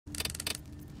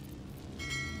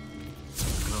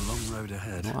road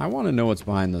ahead. Well, I want to know what's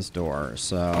behind this door,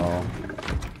 so...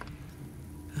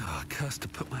 Oh, cursed to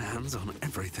put my hands on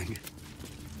everything.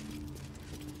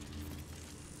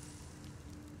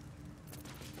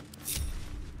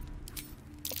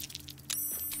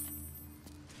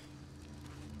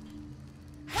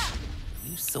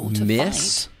 You sought a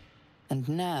Miss? fight, and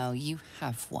now you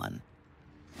have one.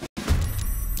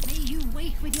 May you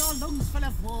wake with your lungs full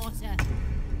of water.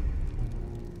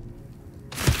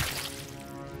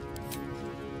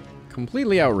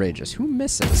 Completely outrageous. Who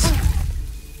misses?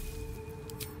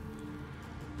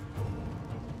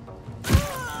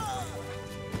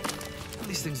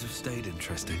 These things have stayed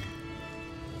interesting.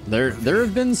 There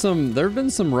have been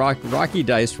some rocky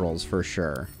dice rolls for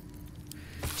sure.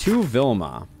 To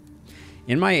Vilma.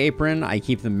 In my apron, I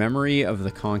keep the memory of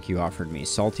the conch you offered me,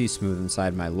 salty smooth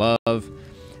inside my love.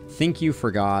 Think you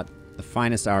forgot the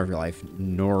finest hour of your life,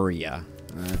 Noria.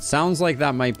 It sounds like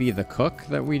that might be the cook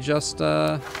that we just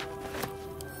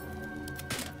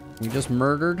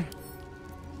murdered.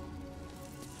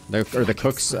 Or the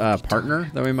cook's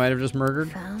partner that we might have just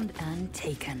murdered. Found and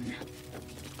taken.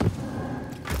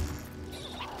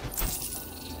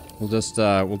 We'll just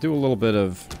we'll do a little bit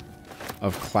of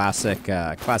classic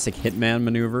hitman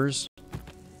maneuvers.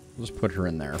 We'll just put her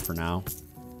in there for now.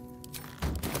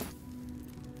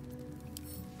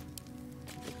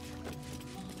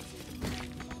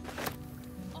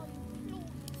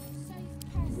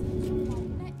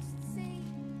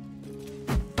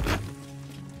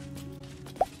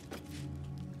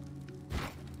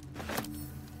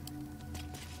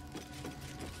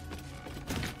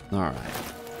 Alright.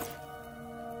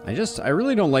 I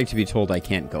really don't like to be told I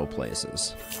can't go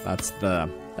places. That's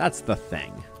the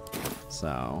thing.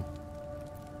 So,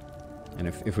 and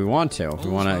if we want to, if we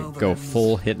want to go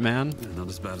full hitman, Not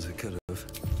as bad as it could have.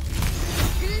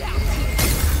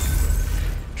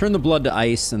 turn the blood to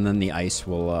ice, and then the ice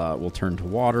will turn to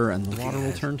water, and the water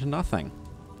will turn to nothing.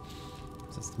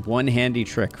 It's one handy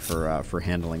trick for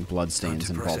handling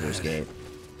bloodstains in Baldur's Gate.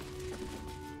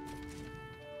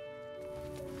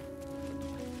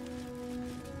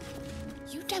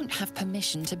 You don't have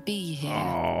permission to be here.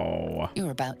 Oh.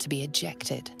 You're about to be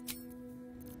ejected.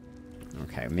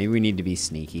 Okay, maybe we need to be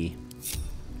sneaky.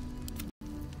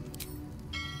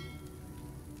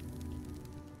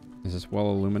 Is this well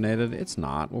illuminated? It's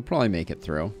not. We'll probably make it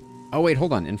through. Oh wait,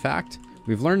 hold on. In fact,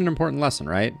 we've learned an important lesson,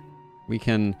 right? We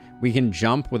can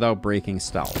jump without breaking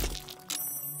stealth.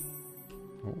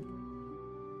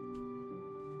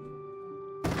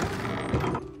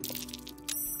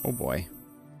 Oh boy.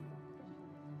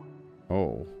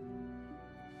 Oh.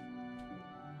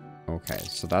 Okay,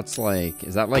 so that's like,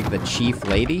 is that like the chief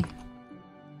lady?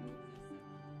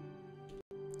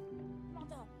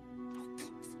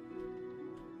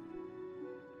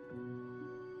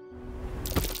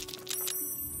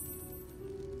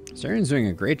 Saren's doing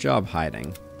a great job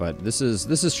hiding, but this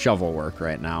is shovel work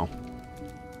right now.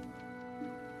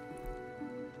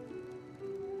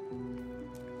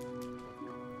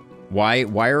 Why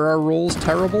are our rolls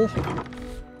terrible?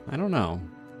 I don't know.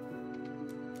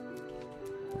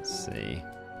 Let's see.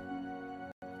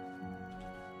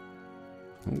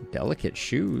 Oh, delicate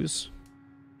shoes.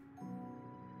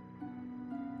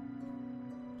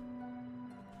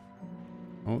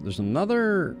 Oh, there's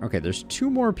another... Okay, there's two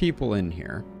more people in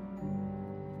here.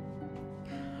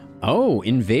 Oh,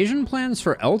 invasion plans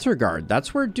for Eltergard.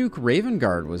 That's where Duke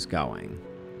Ravengard was going.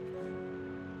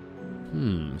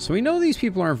 So we know these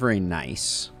people aren't very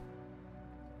nice.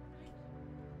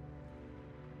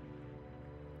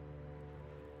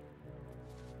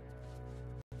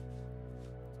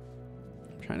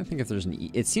 I'm trying to think if there's an...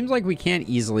 It seems like we can't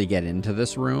easily get into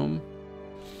this room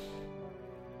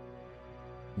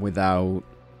without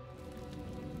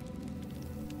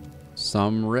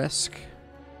some risk.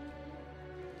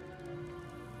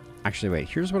 Actually, wait.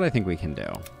 Here's what I think we can do.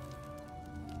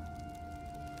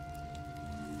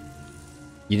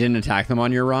 You didn't attack them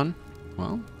on your run?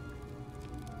 Well,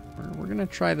 we're going to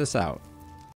try this out.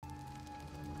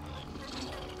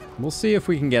 We'll see if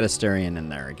we can get Asterion in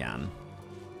there again.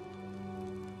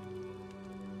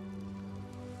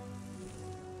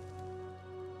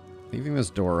 Leaving this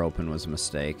door open was a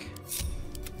mistake.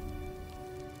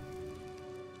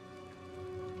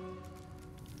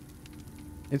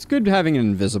 It's good having an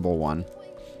invisible one.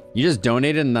 You just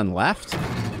donated and then left?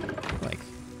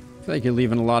 I feel like you're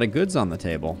leaving a lot of goods on the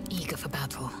table. Eager for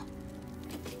battle.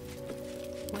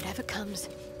 Whatever comes,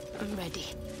 I'm ready.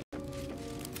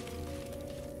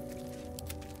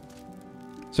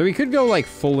 So we could go like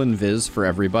full invis for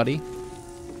everybody.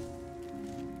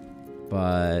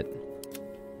 But...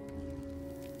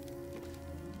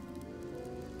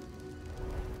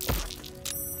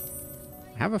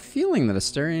 have a feeling that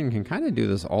Asterion can kind of do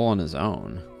this all on his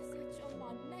own.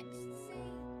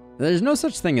 There's no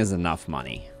such thing as enough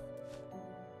money.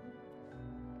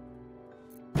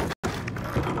 Okay.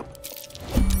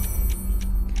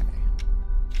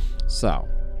 So,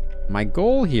 my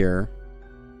goal here...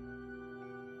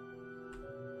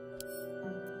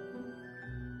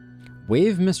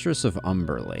 Wave Mistress of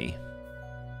Umberly.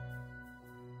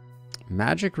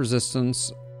 Magic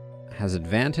resistance has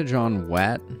advantage on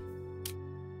wet.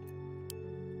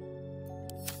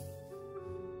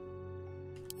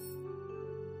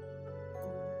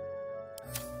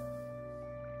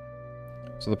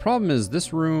 So the problem is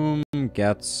this room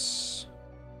gets...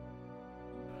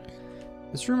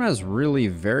 This room has really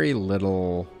very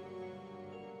little...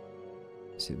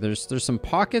 See, there's some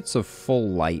pockets of full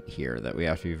light here that we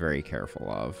have to be very careful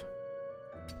of.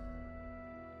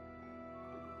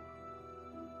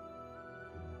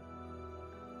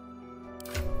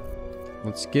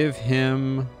 Let's give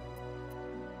him...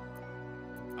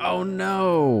 Oh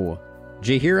no!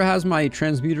 Jaheira has my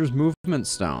Transmuter's Movement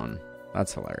Stone.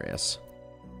 That's hilarious.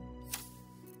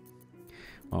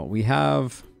 Well, we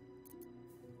have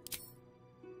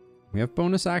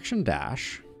bonus action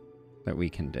dash that we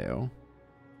can do.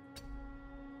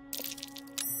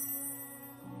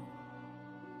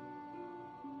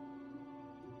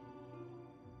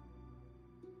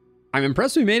 I'm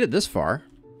impressed we made it this far.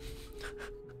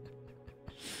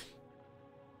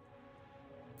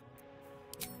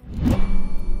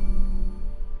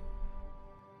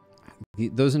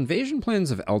 Those invasion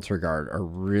plans of Eltergard are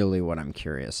really what I'm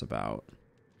curious about.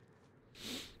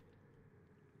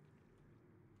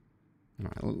 All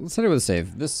right, let's hit it with a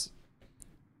save.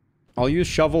 I'll use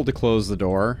Shovel to close the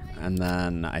door, and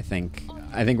then I think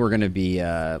we're gonna be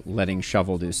letting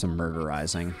Shovel do some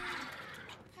murderizing.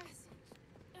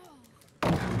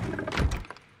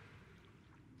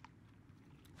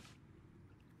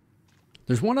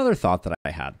 There's one other thought that I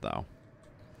had, though.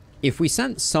 If we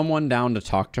sent someone down to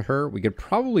talk to her, we could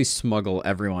probably smuggle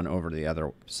everyone over to the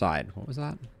other side. What was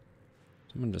that?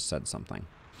 Someone just said something.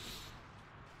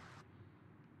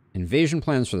 Invasion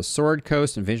plans for the Sword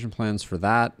Coast, invasion plans for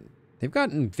that. They've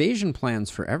got invasion plans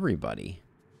for everybody.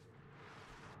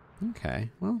 Okay,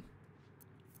 well.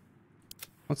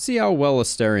 Let's see how well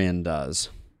Asterion does.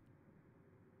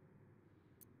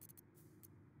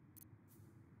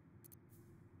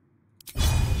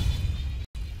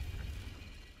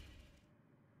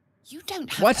 You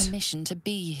don't have What? permission to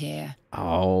be here.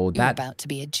 Oh, You're that... about to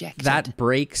be ejected. That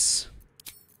breaks...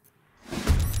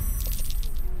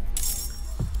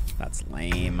 That's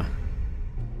lame.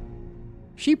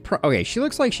 Okay, she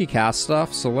looks like she casts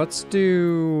stuff, so let's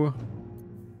do...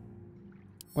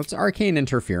 Let's Arcane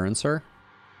Interference her.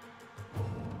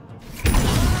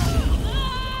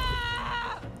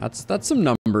 That's some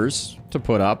numbers to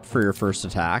put up for your first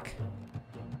attack.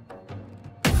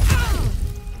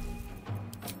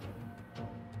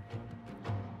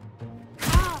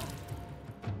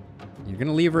 You're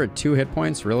gonna leave her at 2 hit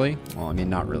points, really? Well, I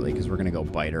mean, not really, because we're gonna go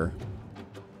bite her.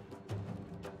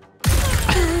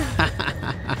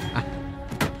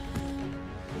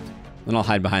 Then I'll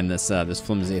hide behind this this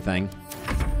flimsy thing.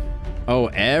 Oh,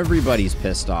 everybody's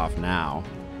pissed off now.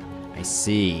 I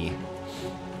see.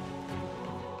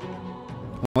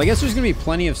 Well, I guess there's gonna be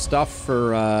plenty of stuff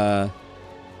for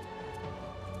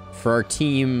our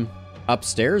team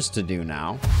upstairs to do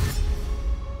now.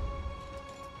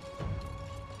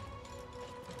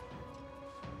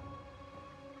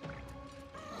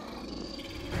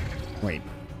 Wait,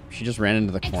 she just ran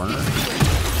into the corner?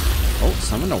 Oh,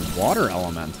 summoned a water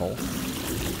elemental.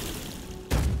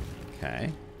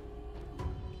 Okay.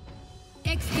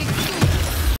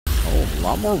 Oh, a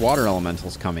lot more water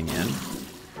elementals coming in.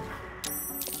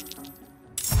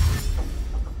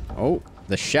 Oh,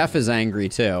 the chef is angry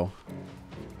too.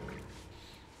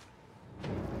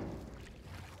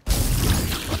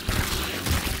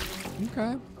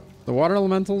 Okay. The water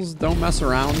elementals don't mess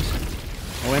around.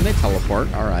 Oh, and they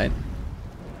teleport. All right.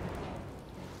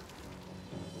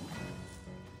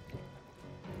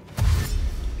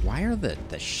 Why are the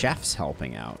chefs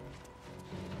helping out?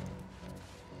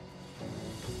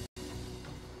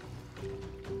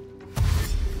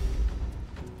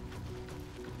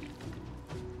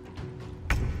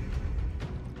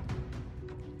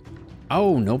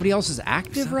 Oh, nobody else is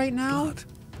active right now? Blood?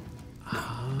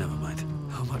 Never mind.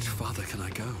 How much farther can I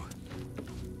go?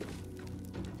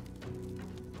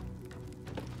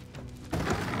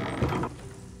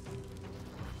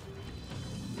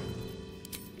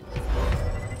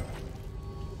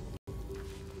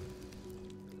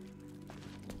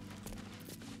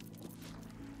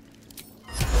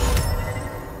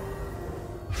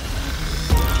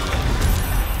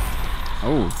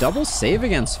 Oh, double save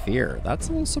against fear. That's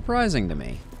a little surprising to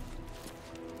me.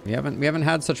 We haven't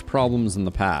had such problems in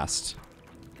the past.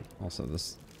 Also,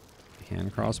 this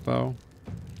hand crossbow.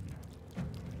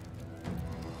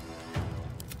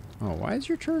 Oh, why is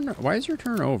your turn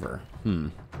over?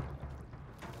 Okay,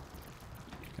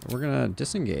 we're gonna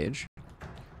disengage.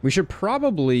 We should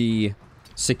probably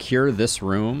secure this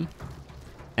room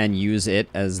and use it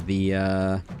as the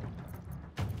I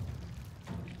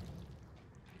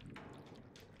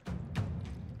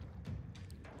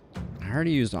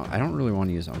already used. I don't really want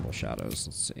to use Umbral Shadows.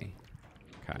 Let's see.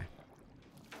 Okay.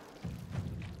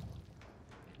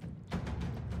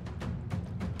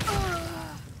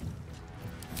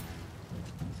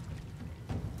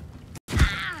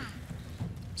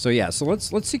 So yeah, so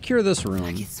let's secure this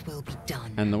room. Will be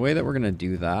done. And the way that we're gonna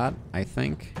do that, I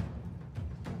think,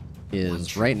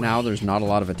 is right now there's not a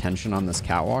lot of attention on this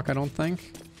catwalk, I don't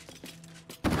think.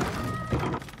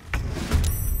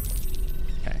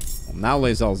 Okay. Well, now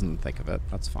Lae'zel's in the thick of it.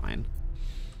 That's fine.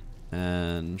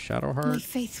 And Shadowheart. My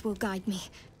faith will guide me.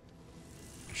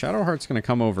 Shadowheart's gonna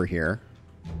come over here.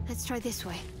 Let's try this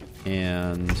way.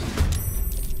 And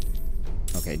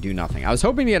okay, do nothing. I was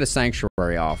hoping to get a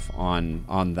sanctuary off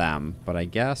on them, but I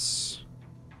guess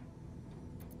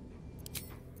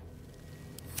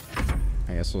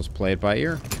we'll just play it by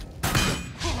ear.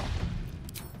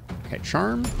 Okay,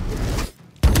 charm.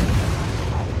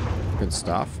 Good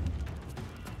stuff.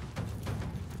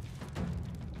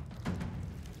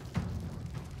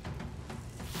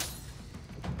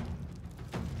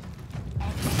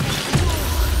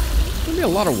 There'll be a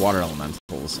lot of water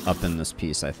elementals up in this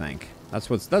piece, I think. That's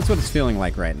what it's feeling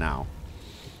like right now.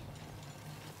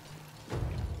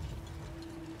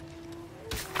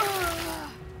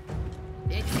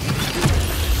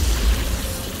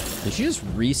 Did she just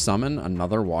resummon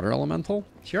another water elemental?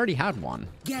 She already had one.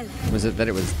 Was it that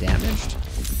it was damaged?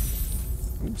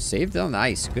 Ooh, saved on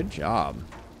ice. Good job.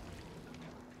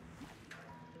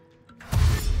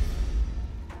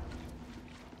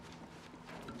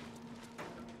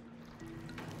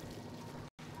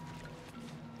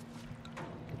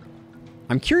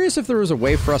 I'm curious if there was a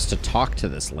way for us to talk to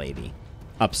this lady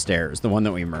upstairs, the one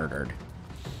that we murdered.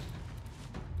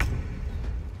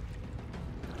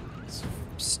 It's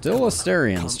still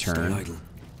Asterian's turn.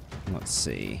 Let's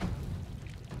see.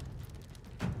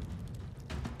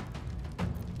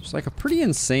 There's like a pretty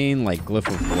insane like glyph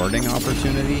of warding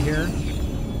opportunity here.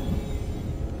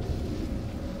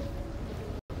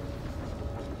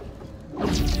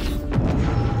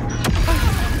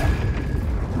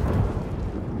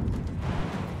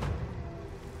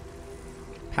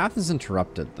 Path is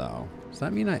interrupted, though. Does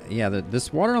that mean yeah,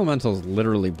 this water elemental is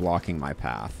literally blocking my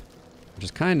path, which is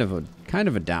kind of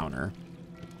a downer.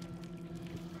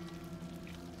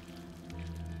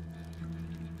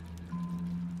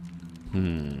 I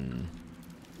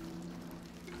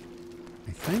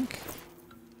think.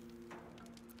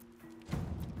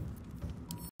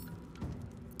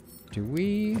 Do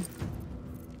we?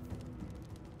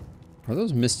 Are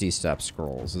those Misty Step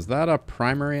scrolls? Is that a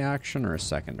primary action or a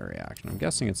secondary action? I'm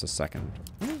guessing it's a second.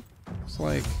 Looks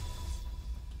like...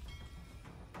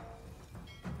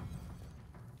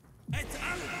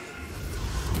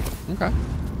 Okay.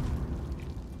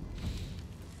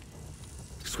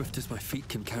 Swift as my feet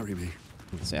can carry me.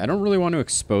 Let's see. I don't really want to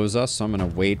expose us, so I'm going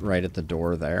to wait right at the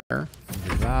door there.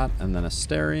 Do that, and then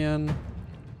Asterian.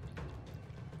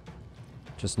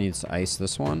 Just needs to ice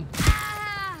this one.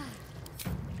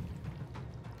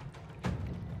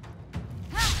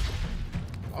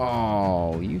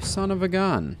 Oh, you son of a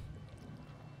gun.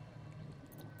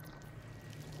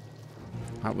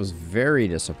 That was very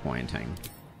disappointing.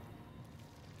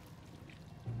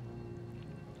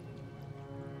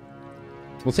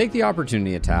 We'll take the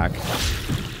opportunity attack.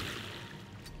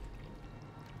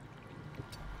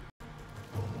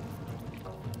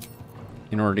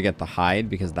 In order to get the hide,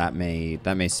 because that may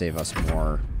save us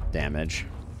more damage.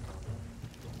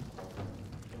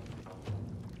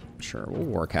 Sure,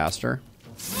 we'll Warcaster.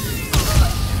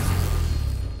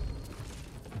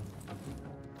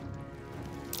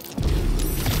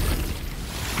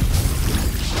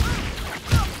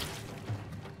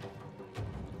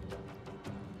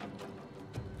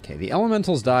 Okay, the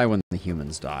elementals die when the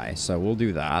humans die, so we'll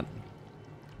do that.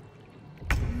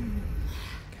 Okay.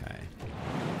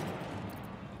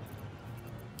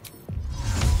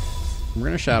 We're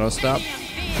gonna Shadow Step.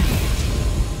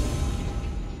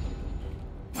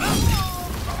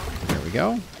 There we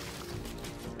go.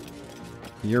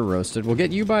 You're roasted. We'll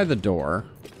get you by the door,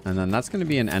 and then that's gonna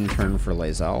be an end turn for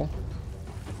Lae'zel.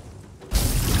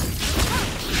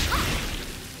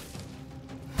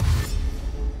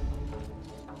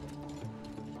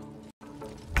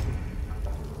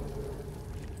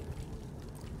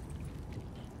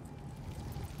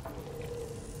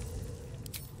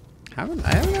 I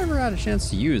haven't ever had a chance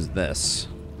to use this.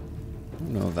 I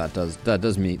don't know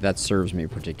if that serves me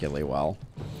particularly well.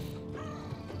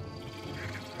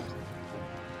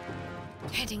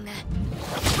 Heading there.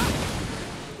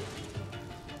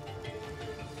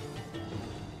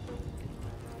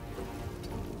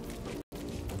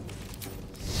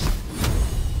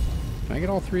 Can I get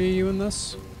all three of you in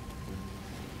this?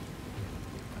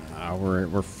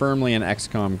 We're firmly in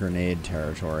XCOM grenade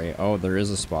territory. Oh, there is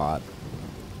a spot.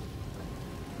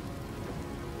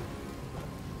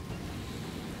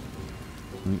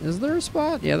 Is there a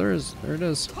spot? Yeah, there is. There it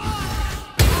is.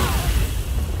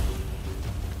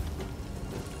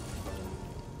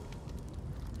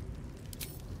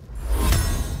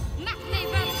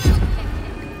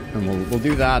 And we'll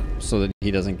do that so that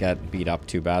he doesn't get beat up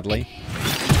too badly.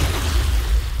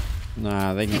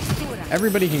 Nah, they can.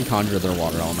 Everybody can conjure their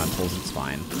water elementals. It's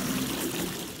fine.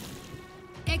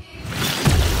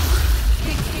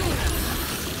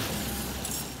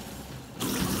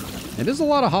 It is a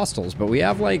lot of hostiles, but we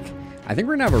have like, I think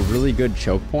we're gonna have a really good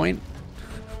choke point.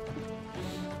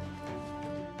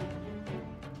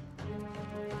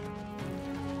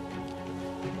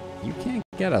 You can't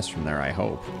get us from there, I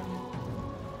hope.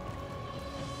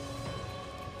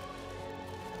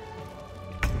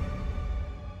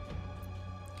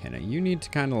 Okay, now you need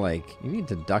to kind of like, you need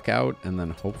to duck out and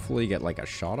then hopefully get like a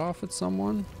shot off at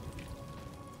someone.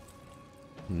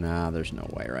 Nah, there's no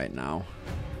way right now.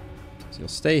 So you'll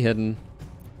stay hidden.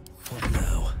 What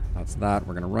now? That's that.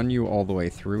 We're going to run you all the way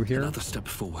through here. Another step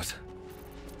forward.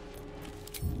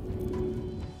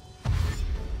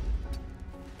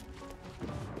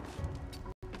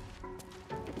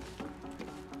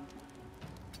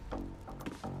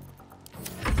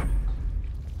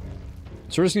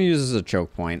 So we're just going to use this as a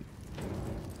choke point.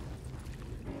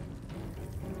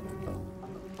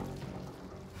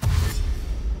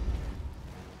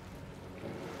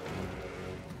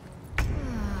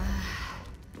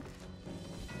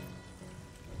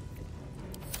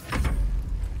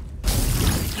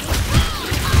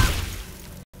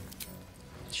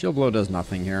 Shield blow does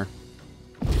nothing here.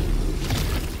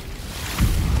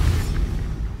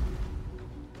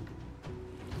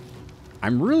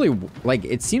 I'm really, like,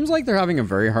 it seems like they're having a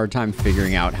very hard time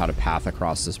figuring out how to path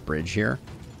across this bridge here.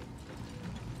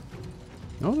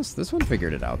 Oh, this one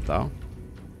figured it out, though.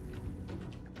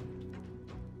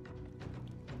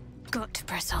 Got to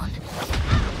press on.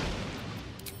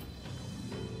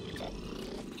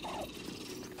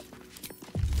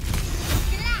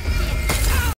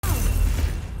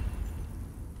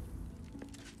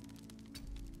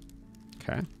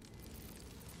 Okay.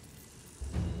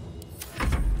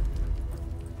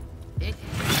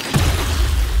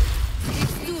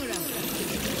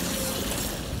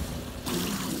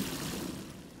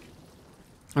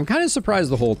 I'm kind of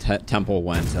surprised the whole temple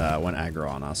went aggro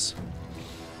on us.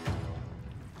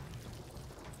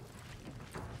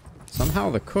 Somehow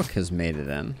the cook has made it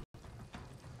in.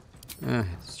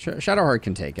 Shadowheart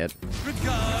can take it.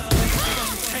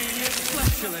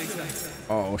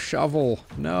 Oh, Shovel.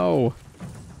 No.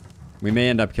 We may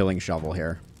end up killing Shovel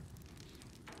here.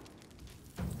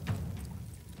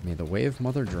 May the Wave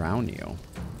Mother drown you.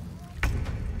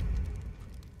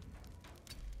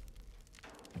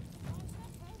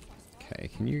 Okay,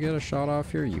 can you get a shot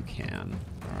off here? You can.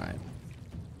 Alright.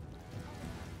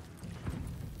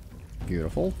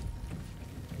 Beautiful.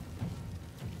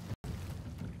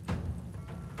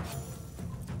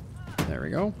 There we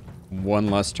go. One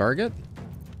less target.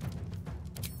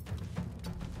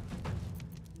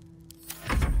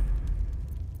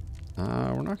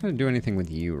 We're not going to do anything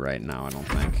with you right now, I don't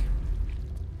think.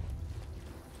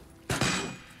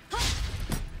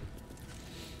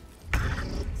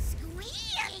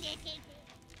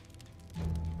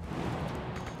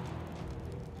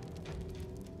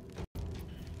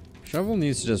 Shovel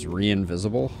needs to just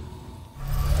re-invisible.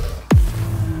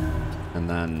 And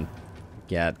then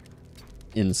get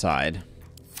inside.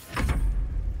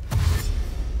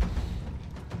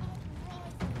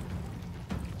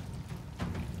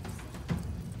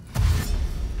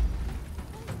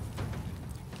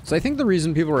 So I think the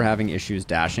reason people are having issues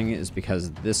dashing is because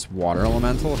this water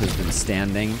elemental has been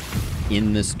standing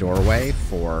in this doorway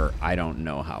for I don't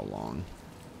know how long.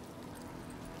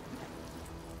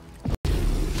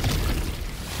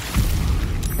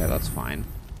 Okay, that's fine.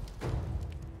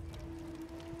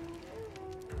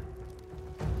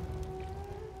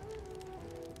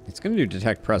 It's going to do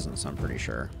detect presence, I'm pretty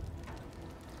sure.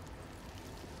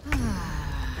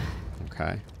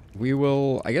 Okay. We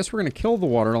will... I guess we're going to kill the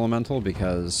water elemental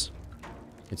because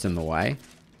it's in the way.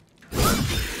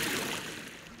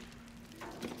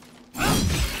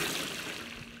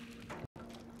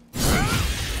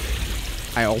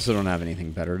 I also don't have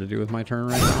anything better to do with my turn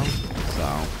right now,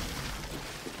 so...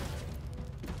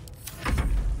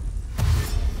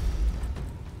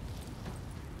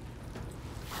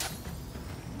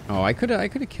 Oh, I could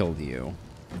have killed you.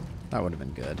 That would have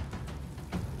been good.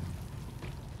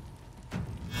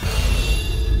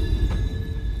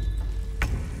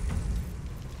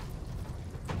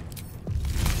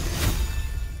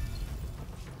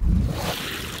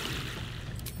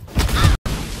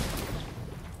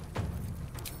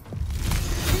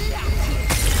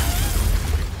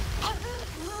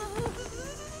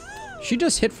 She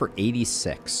just hit for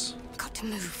 86. Got to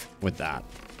move. With that.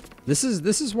 This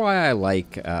is why I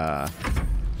like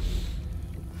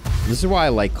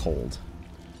cold.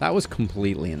 That was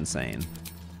completely insane.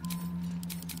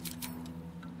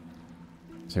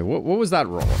 So what was that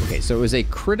roll? Okay, so it was a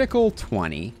critical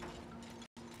 20.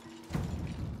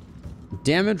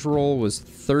 Damage roll was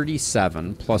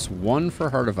 37, plus 1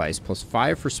 for Heart of Ice, plus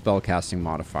 5 for spellcasting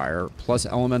modifier, plus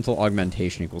elemental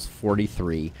augmentation equals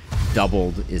 43.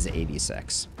 Doubled is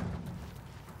 86.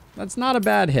 That's not a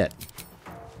bad hit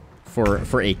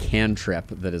for a cantrip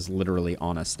that is literally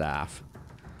on a staff.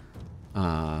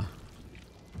 I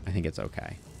think it's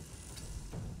okay.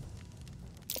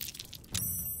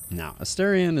 Now,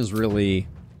 Asterion is really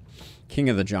king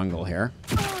of the jungle here.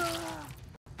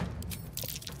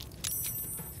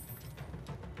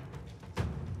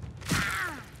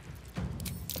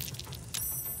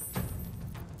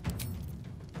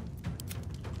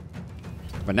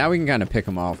 But now we can kind of pick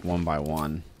them off one by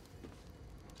one.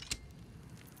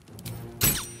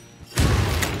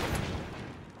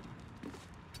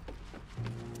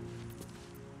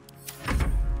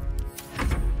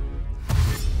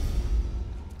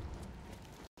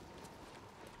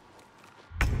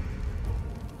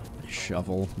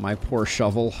 Shovel. My poor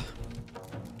shovel.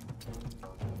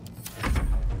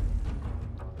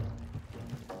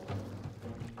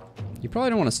 You probably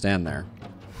don't want to stand there.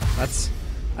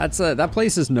 That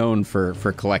place is known for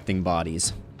collecting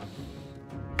bodies.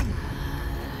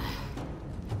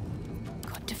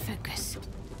 Got to focus.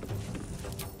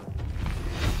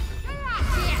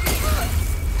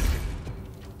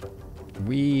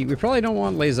 We probably don't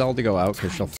want Lae'zel to go out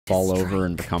because she'll fall over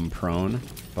and become prone,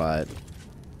 but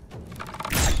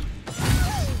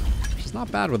she's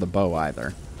not bad with a bow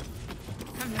either.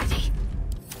 I'm ready.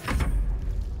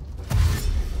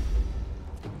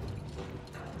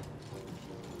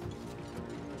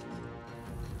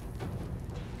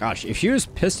 Gosh, if she was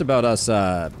pissed about us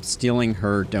stealing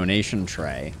her donation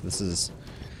tray,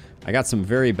 I got some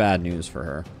very bad news for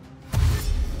her.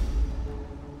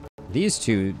 These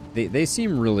two, they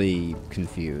seem really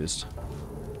confused.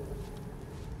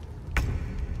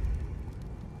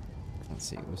 Let's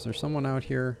see, was there someone out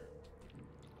here?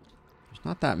 There's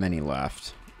not that many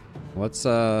left. Let's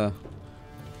let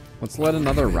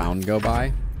another round go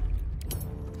by.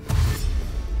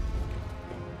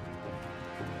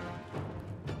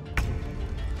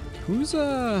 There's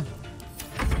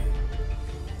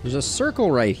a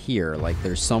circle right here, like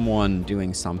there's someone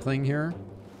doing something here,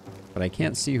 but I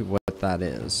can't see what that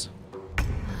is.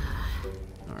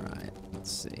 Alright, let's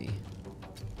see.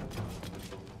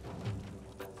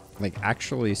 Like,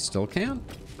 actually still can't?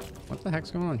 What the heck's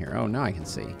going on here? Oh, now I can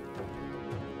see.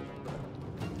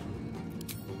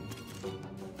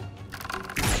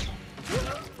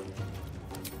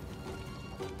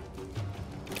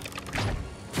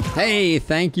 Hey,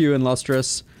 thank you,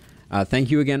 Illustrious. Thank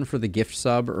you again for the gift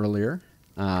sub earlier.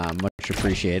 Much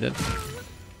appreciated.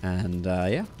 And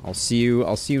yeah, I'll see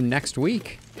you next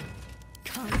week.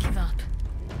 Can't give up.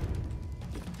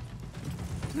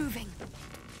 Moving.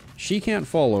 She can't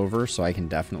fall over, so I can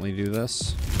definitely do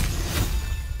this.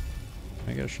 Can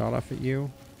I get a shot off at you?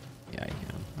 Yeah, I can.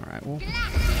 All right, well.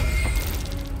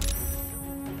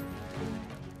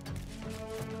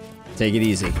 Take it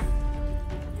easy.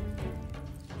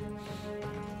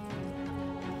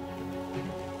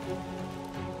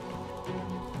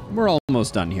 We're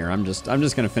almost done here. I'm just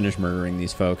gonna finish murdering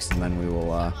these folks, and then we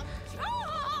will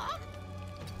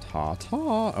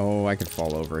ta-ta. Oh, I could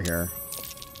fall over here.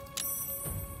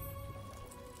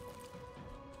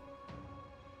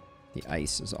 The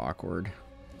ice is awkward.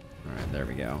 All right, there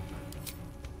we go.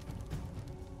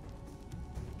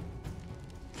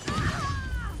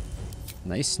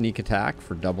 Nice sneak attack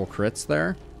for double crits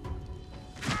there.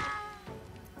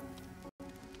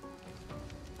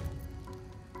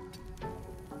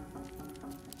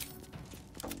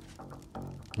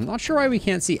 I'm not sure why we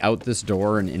can't see out this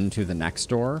door and into the next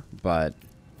door, but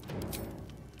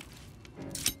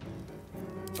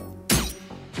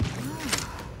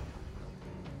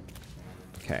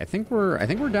okay, I think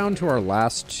we're down to our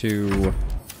last two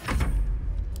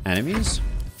enemies.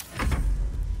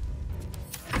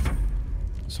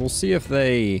 So we'll see if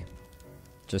they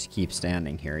just keep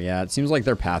standing here. Yeah, it seems like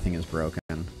their pathing is broken.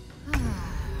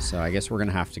 So I guess we're going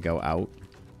to have to go out.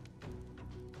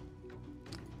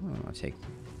 Oh, I'll take...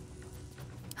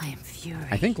 I am fury.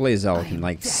 I think Lae'zel can,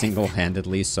 like,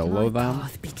 single-handedly solo them.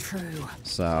 Path be true.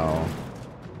 So...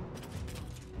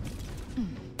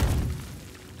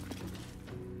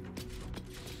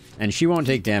 And she won't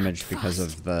take damage because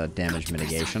of the damage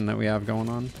mitigation that we have going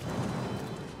on.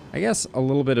 I guess a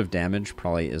little bit of damage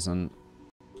probably isn't...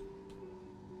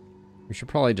 We should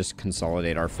probably just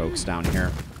consolidate our folks down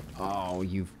here. Oh,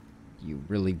 you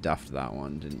really duffed that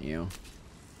one, didn't you?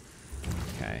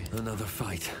 Okay. Another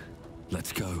fight.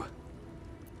 Let's go.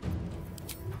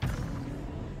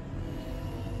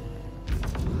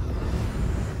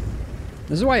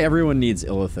 This is why everyone needs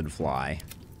Illithid Fly.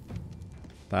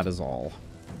 That is all.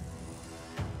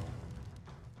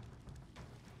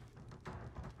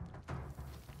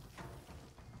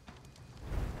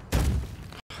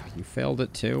 You failed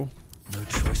it too? No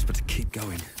choice but to keep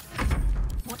going.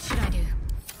 What should I do?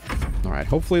 Alright,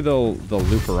 hopefully they'll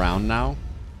loop around now.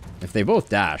 If they both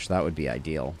dash, that would be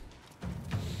ideal.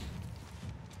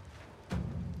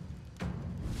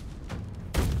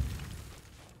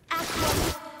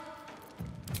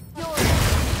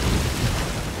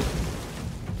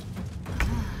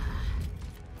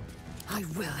 I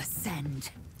will ascend.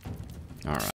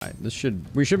 Alright,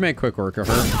 we should make quick work of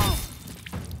her.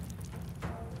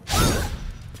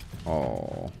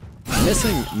 Oh.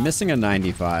 Missing a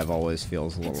 95 always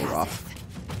feels a little rough.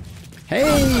 Hey,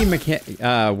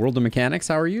 World of Mechanics,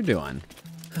 how are you doing?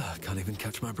 I can't even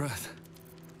catch my breath.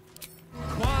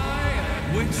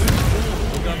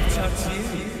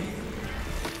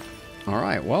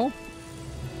 Alright, well.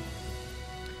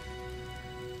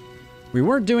 We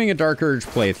weren't doing a Dark Urge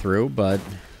playthrough, but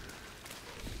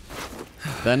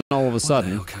then all of a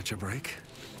sudden... I'll catch a break.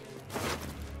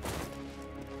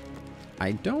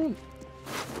 I don't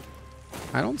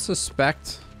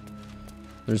suspect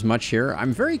there's much here.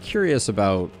 I'm very curious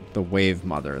about the Wave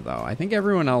Mother, though. I think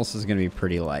everyone else is going to be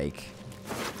pretty, like,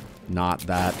 not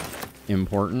that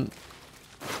important.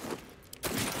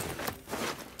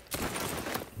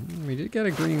 We did get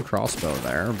a green crossbow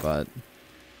there, but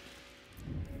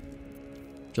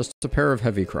just a pair of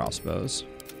heavy crossbows.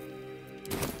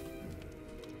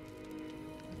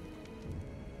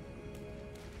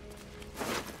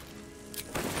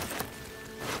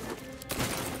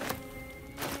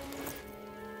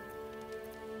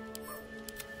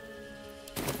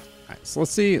 So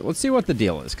let's see what the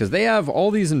deal is, because they have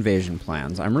all these invasion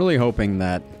plans. I'm really hoping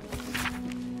that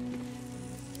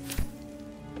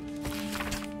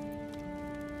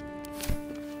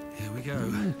here we go.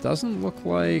 It doesn't look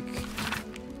like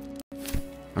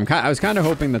I was kind of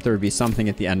hoping that there would be something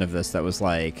at the end of this that was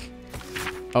like,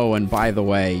 oh, and by the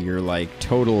way, you're like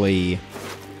totally...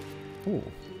 Ooh.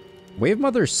 Wave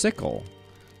Mother's Sickle.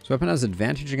 This weapon has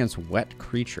advantage against wet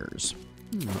creatures.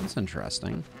 That's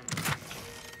interesting.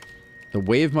 The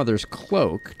Wave Mother's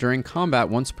Cloak. During combat,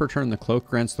 once per turn, the cloak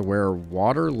grants the wearer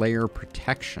water layer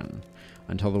protection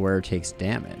until the wearer takes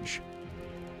damage.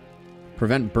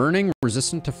 Prevent burning,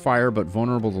 resistant to fire, but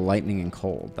vulnerable to lightning and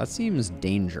cold. That seems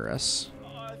dangerous.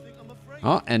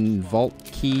 Oh, and vault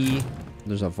key.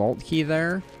 There's a vault key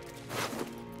there.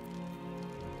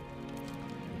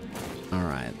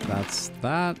 Alright, that's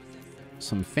that.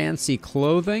 Some fancy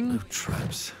clothing. No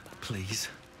traps, please.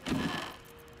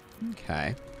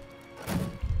 Okay.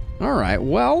 Alright,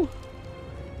 well,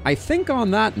 I think on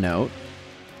that note,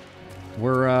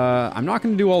 I'm not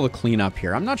going to do all the cleanup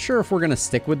here. I'm not sure if we're going to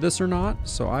stick with this or not,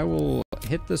 so I will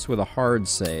hit this with a hard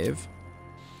save.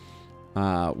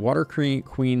 Water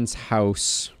Queen's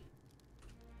House.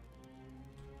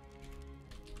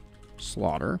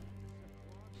 Slaughter.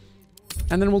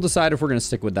 And then we'll decide if we're going to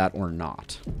stick with that or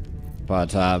not.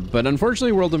 But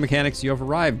unfortunately, World of Mechanics, you have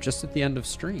arrived just at the end of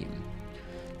stream.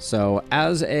 So,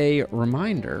 as a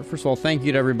reminder, first of all, thank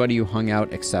you to everybody who hung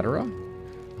out, etc.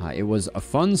 It was a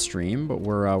fun stream, but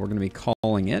we're going to be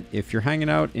calling it. If you're hanging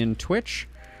out in Twitch,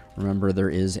 remember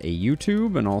there is a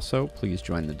YouTube, and also please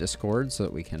join the Discord so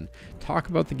that we can talk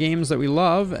about the games that we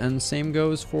love, and same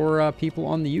goes for people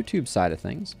on the YouTube side of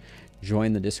things.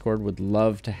 Join the Discord, would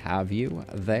love to have you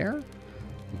there.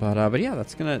 But yeah,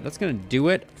 that's gonna do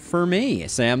it for me,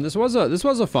 Sam. This was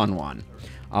a fun one.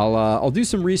 I'll do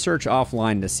some research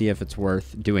offline to see if it's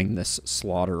worth doing this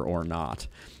slaughter or not.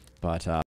 But